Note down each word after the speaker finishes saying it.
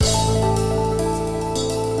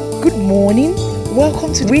Good morning.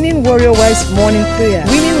 Welcome to Winning Warrior Wives Morning Prayer.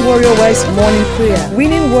 Winning Warrior Wives Morning Prayer.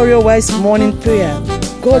 Winning Warrior Wives Morning Prayer.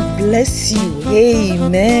 God bless you.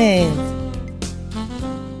 Amen.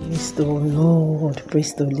 Praise the Lord.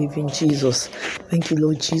 Praise the living Jesus. Thank you,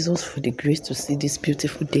 Lord Jesus, for the grace to see this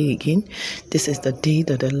beautiful day again. This is the day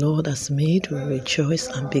that the Lord has made. We rejoice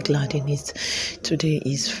and be glad in it. Today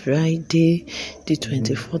is Friday, the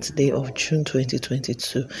 24th day of June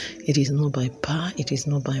 2022. It is not by power, it is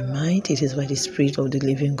not by might, it is by the Spirit of the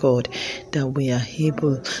living God that we are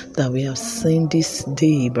able, that we have seen this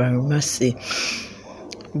day by mercy.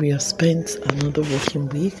 We have spent another working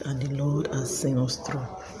week and the Lord has seen us through.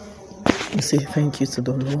 We say thank you to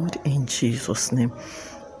the Lord in Jesus' name.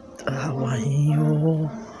 Àwa yìn ọ́,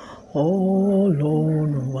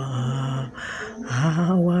 Ọlọ́run wa,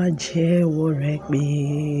 àwa jẹ́wọ́ rẹ pé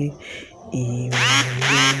ìwọ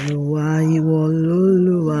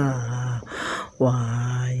l'Olúwa, wà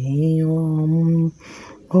yìn ọ́,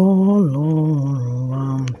 Ọlọ́run wa.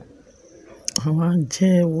 Àwa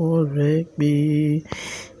jẹ́wọ́ rẹ pé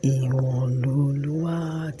ìwọ l'Olúwa.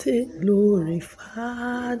 Take glory,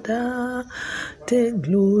 Father. Take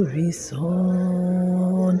glory,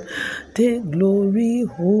 Son. Take glory,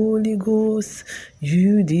 Holy Ghost.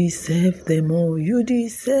 You deserve them all. You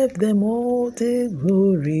deserve them all. Take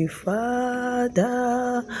glory,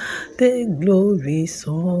 Father. Take glory,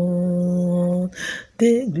 Son.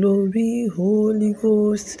 Take glory, Holy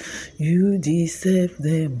Ghost. You deserve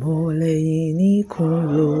them all. Ẹ̀yin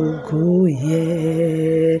nìkan lógo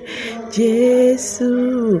yẹ. Jésù,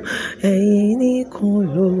 ẹ̀yin nìkan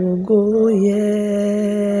lógo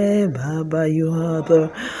yẹ. Baba, you are the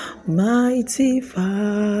mighty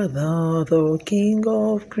Father, the King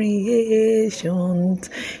of creation.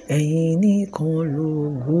 Ẹ̀yin nìkan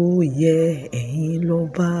lógo yẹ. Ẹ̀yin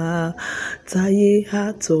lọ́ba táyé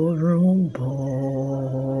àtọ̀run bọ̀.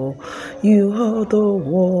 You are the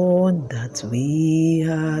one that we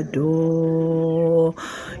adore.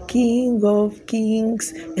 King of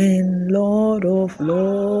kings and Lord of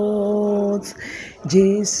lords.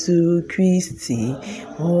 Jésù Kristi,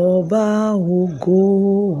 ọba ògo.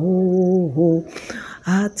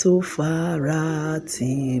 Atofara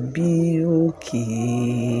ti bí òkè.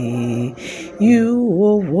 You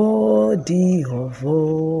are worthy of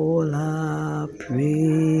all our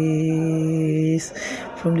praise.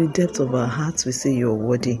 From the depth of our hearts, we say you're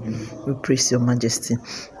worthy. We praise your majesty.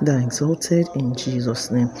 Thou exalted in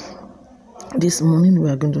Jesus' name. This morning we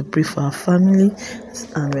are going to pray for our family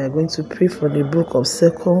and we are going to pray for the book of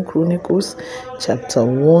 2 Chronicles chapter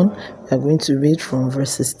 1. We are going to read from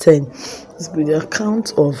verses 10. It's with the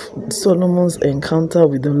account of Solomon's encounter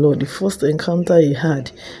with the Lord. The first encounter he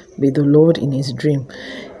had with the Lord in his dream.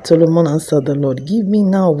 Solomon answered the Lord, "Give me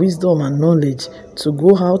now wisdom and knowledge to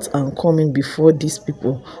go out and come in before these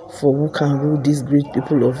people, for who can rule these great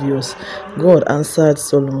people of yours?" God answered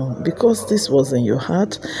Solomon, "Because this was in your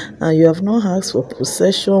heart, and you have not asked for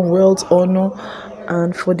possession, wealth, honor,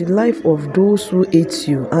 and for the life of those who hate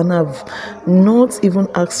you, and have not even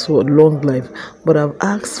asked for long life, but have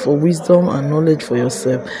asked for wisdom and knowledge for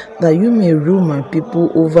yourself, that you may rule my people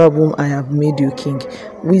over whom I have made you king.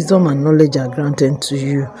 Wisdom and knowledge are granted to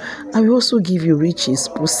you. I will also give you riches,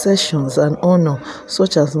 possessions, and honor,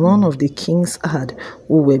 such as none of the kings had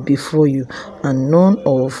who were before you, and none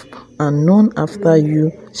after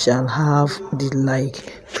you shall have the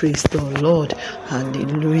like." Praise the Lord.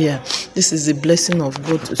 Hallelujah. This is the blessing of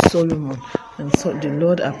God to Solomon. And so the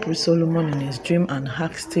Lord approached Solomon in his dream and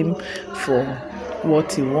asked him for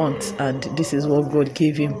what he wants, and this is what God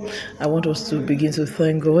gave him. I want us to begin to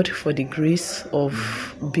thank God for the grace of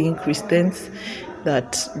being Christians,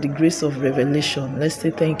 that the grace of revelation. Let's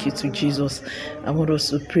say thank you to Jesus. I want us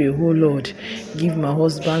to pray, "Oh Lord, give my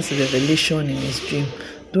husband revelation in his dream.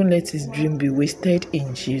 Don't let his dream be wasted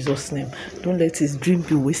in Jesus' name. Don't let his dream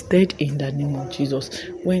be wasted in the name of Jesus.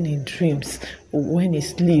 When he dreams or when he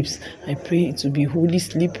sleeps, I pray it to be holy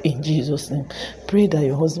sleep in Jesus' name. Pray that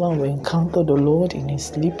your husband will encounter the Lord in his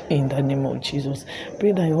sleep in the name of Jesus.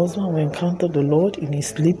 Pray that your husband will encounter the Lord in his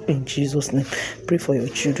sleep in Jesus' name. Pray for your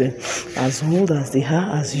children, as old as they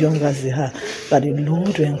are, as young as they are, that the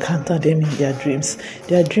Lord will encounter them in their dreams.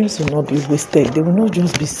 Their dreams will not be wasted. They will not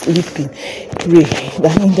just be sleeping. Pray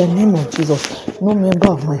that in the name of Jesus, no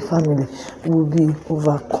member of my family will be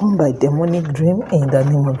overcome by demonic dream in the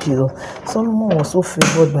name of Jesus. Solomon was so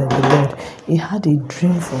favored by the Lord. He had a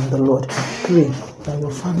dream from the Lord. Pray that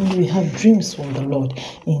your family will have dreams from the Lord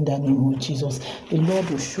in the name of Jesus. The Lord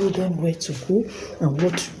will show them where to go and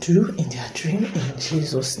what to do in their dream in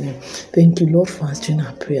Jesus' name. Thank you, Lord, for answering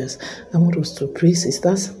our prayers. I want us to pray,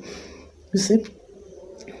 sisters. You see,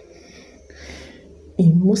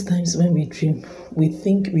 In most times when we dream, we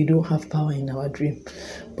think we don't have power in our dream.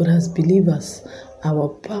 But as believers, our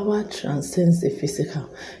power transcends the physical.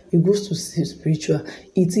 It goes to the spiritual.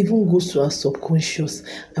 It even goes to our subconscious.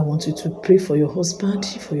 I want you to pray for your husband,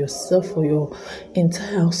 for yourself, for your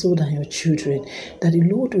entire household and your children, that the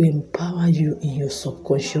Lord will empower you in your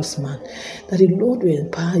subconscious man. That the Lord will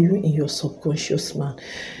empower you in your subconscious man.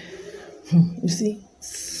 You see,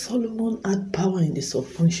 Solomon had power in the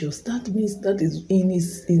subconscious. That means that is in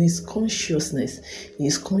his consciousness. He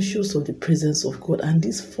is conscious of the presence of God, and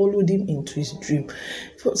this followed him into his dream.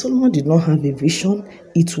 For Solomon did not have a vision.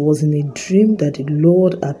 It was in a dream that the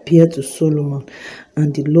Lord appeared to Solomon,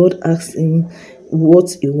 and the Lord asked him what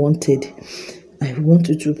he wanted. I want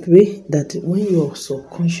you to pray that when you're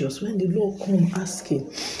subconscious, when the Lord come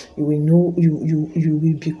asking, you will know, you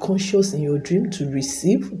will be conscious in your dream to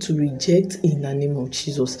receive, to reject in the name of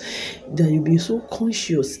Jesus. That you'll be so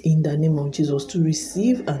conscious in the name of Jesus to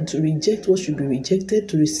receive and to reject what should be rejected,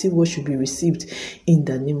 to receive what should be received in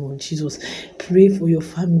the name of Jesus. Pray for your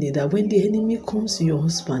family that when the enemy comes to your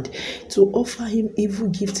husband to offer him evil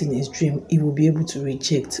gifts in his dream, he will be able to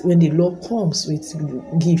reject. When the Lord comes with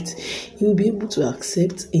gifts, he will be able to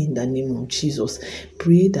accept in the name of Jesus.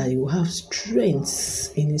 Pray that you have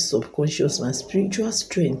strength in his subconscious and spiritual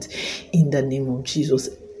strength in the name of Jesus.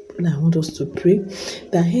 And I want us to pray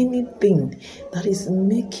that anything that is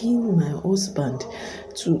making my husband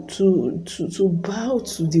to bow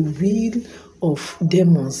to the will of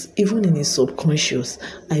demons, even in his subconscious,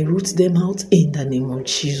 I root them out in the name of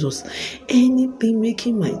Jesus. Anything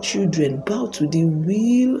making my children bow to the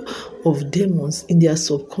will of demons in their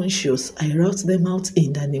subconscious, I rout them out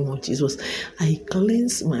in the name of Jesus. I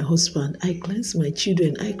cleanse my husband, I cleanse my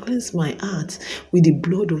children, I cleanse my heart with the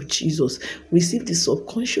blood of Jesus. Receive the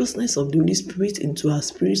subconsciousness of the Holy Spirit into our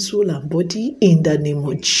spirit, soul, and body in the name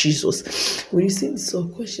of Jesus. We receive the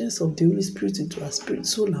subconsciousness of the Holy Spirit into our spirit,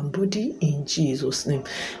 soul, and body in Jesus' name.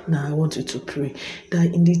 Now I want you to pray that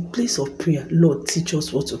in the place of prayer, Lord, teach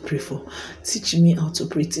us what to pray for. Teach me how to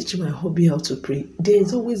pray. Teach my hobby how to pray. There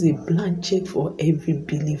is always a blank check for every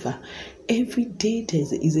believer. Every day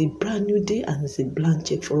is a brand new day, and it's a blank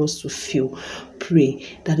check for us to fill. Pray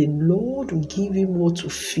that the Lord will give him what to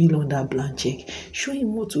fill on that blank check. Show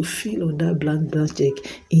him what to fill on that blank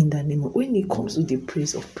check in the name of. When it comes to the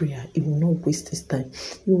praise of prayer, he will not waste his time.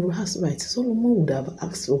 He will ask right. Solomon would have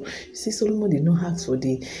asked for. You see, Solomon did not ask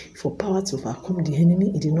for power to overcome the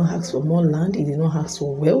enemy. He did not ask for more land. He did not ask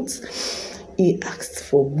for wealth. He asked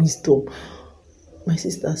for wisdom. My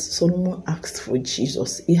sisters, Solomon asked for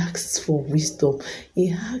Jesus. He asked for wisdom.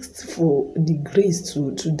 He asked for the grace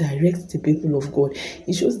to direct the people of God.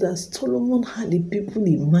 It shows that Solomon had the people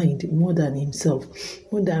in mind more than himself,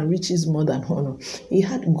 more than riches, more than honor. He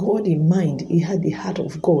had God in mind. He had the heart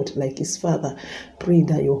of God like his father. Pray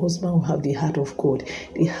that your husband will have the heart of God,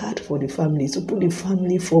 the heart for the family, to put the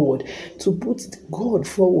family forward, to put God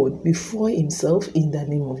forward before himself in the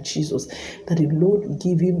name of Jesus. That the Lord will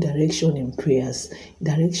give him direction in prayers. He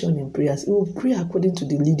will pray according to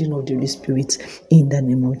the leading of the Holy Spirit in the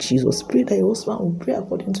name of Jesus. Pray that your husband will pray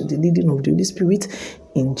according to the leading of the Holy Spirit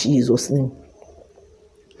in Jesus' name.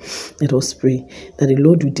 Let us pray that the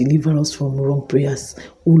Lord will deliver us from wrong prayers.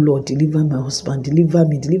 Oh Lord, deliver my husband, deliver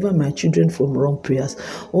me, deliver my children from wrong prayers.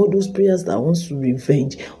 All those prayers that wants to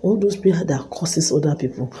revenge, all those prayers that causes other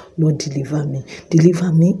people. Lord, deliver me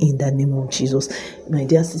in the name of Jesus. My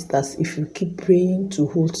dear sisters, if you keep praying to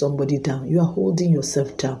hold somebody down, you are holding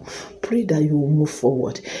yourself down. Pray that you will move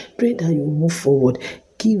forward. Pray that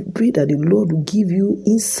the Lord will give you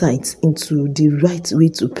insights into the right way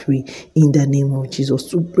to pray in the name of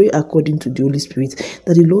Jesus. To pray according to the Holy Spirit,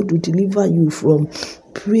 that the Lord will deliver you from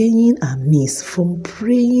praying amiss, from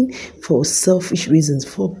praying for selfish reasons,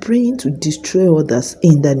 for praying to destroy others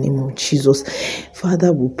in the name of Jesus.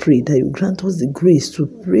 Father, we pray that you grant us the grace to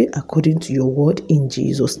pray according to your word in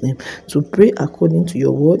Jesus' name, to pray according to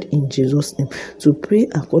your word in Jesus' name, to pray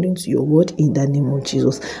according to your word in the name of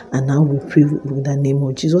Jesus. And now we pray in the name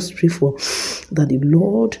of Jesus. Pray for that the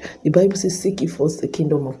Lord, the Bible says, seek ye first the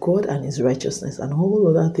kingdom of God and his righteousness, and all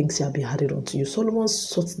other things shall be added unto you. Solomon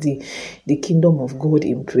sought the kingdom of God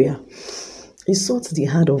in prayer. He sought the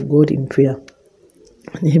heart of God in prayer,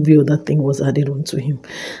 and every other thing was added unto him.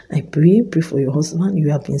 I pray for your husband. You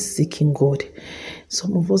have been seeking God.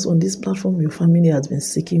 Some of us on this platform, your family has been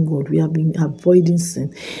seeking God. We have been avoiding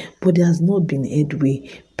sin, but there has not been headway.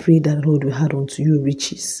 Pray that the Lord will add unto you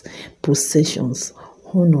riches, possessions,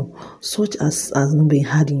 honor such as has not been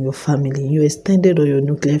had in your family, in your extended or your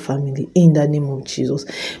nuclear family, in the name of Jesus.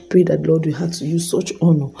 Pray that, Lord, you have to use such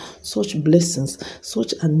honor, such blessings,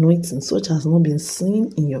 such anointing, such has not been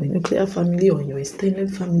seen in your nuclear family or in your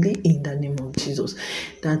extended family, in the name of Jesus.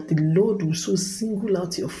 That the Lord will so single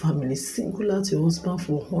out your family, single out your husband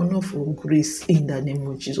for honor, for grace, in the name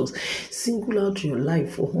of Jesus. Single out your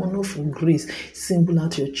life for honor, for grace. Single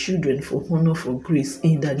out your children for honor, for grace,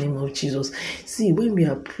 in the name of Jesus. See, when we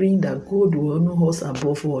are praying that God will honor us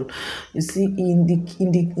above all, you see, in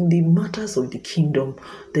the matters of the kingdom,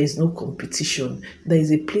 there is no competition. There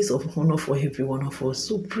is a place of honor for every one of us.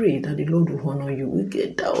 So pray that the Lord will honor you. We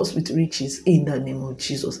get us with riches, in the name of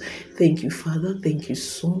Jesus. Thank you, Father. Thank you,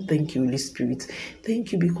 Son. Thank you, Holy Spirit.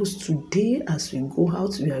 Thank you, because today, as we go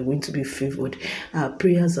out, we are going to be favored. Our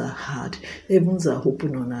prayers are heard. Heavens are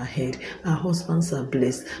open on our head. Our husbands are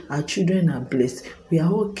blessed. Our children are blessed. We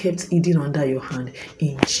are all kept hidden under your hand.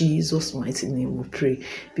 In Jesus' mighty name we pray.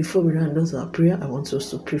 Before we round out our prayer, I want us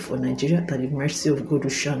to pray for Nigeria, that the mercy of God will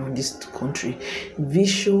shine on this country.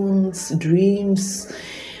 Visions, dreams,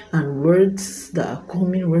 and words that are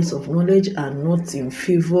coming, words of knowledge, are not in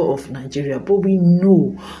favor of Nigeria. But we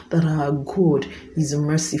know that our God is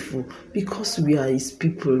merciful, because we are his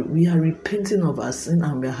people. We are repenting of our sin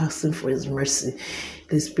and we are asking for his mercy.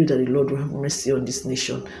 Let's pray that the Lord will have mercy on this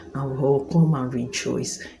nation and we'll all come and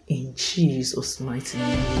rejoice. In Jesus' mighty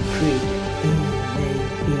name we pray. Amen.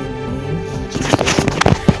 Amen. In Jesus' name.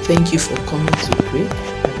 Thank you for coming to pray.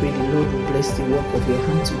 I pray the Lord will bless the work of your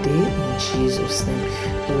hand today. In Jesus' name.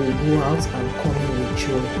 We will go out and come in with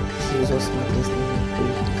joy. In Jesus' mighty name we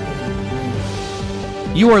pray.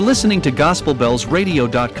 Amen. You are listening to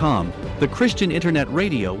GospelBellsRadio.com, the Christian internet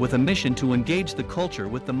radio with a mission to engage the culture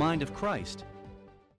with the mind of Christ.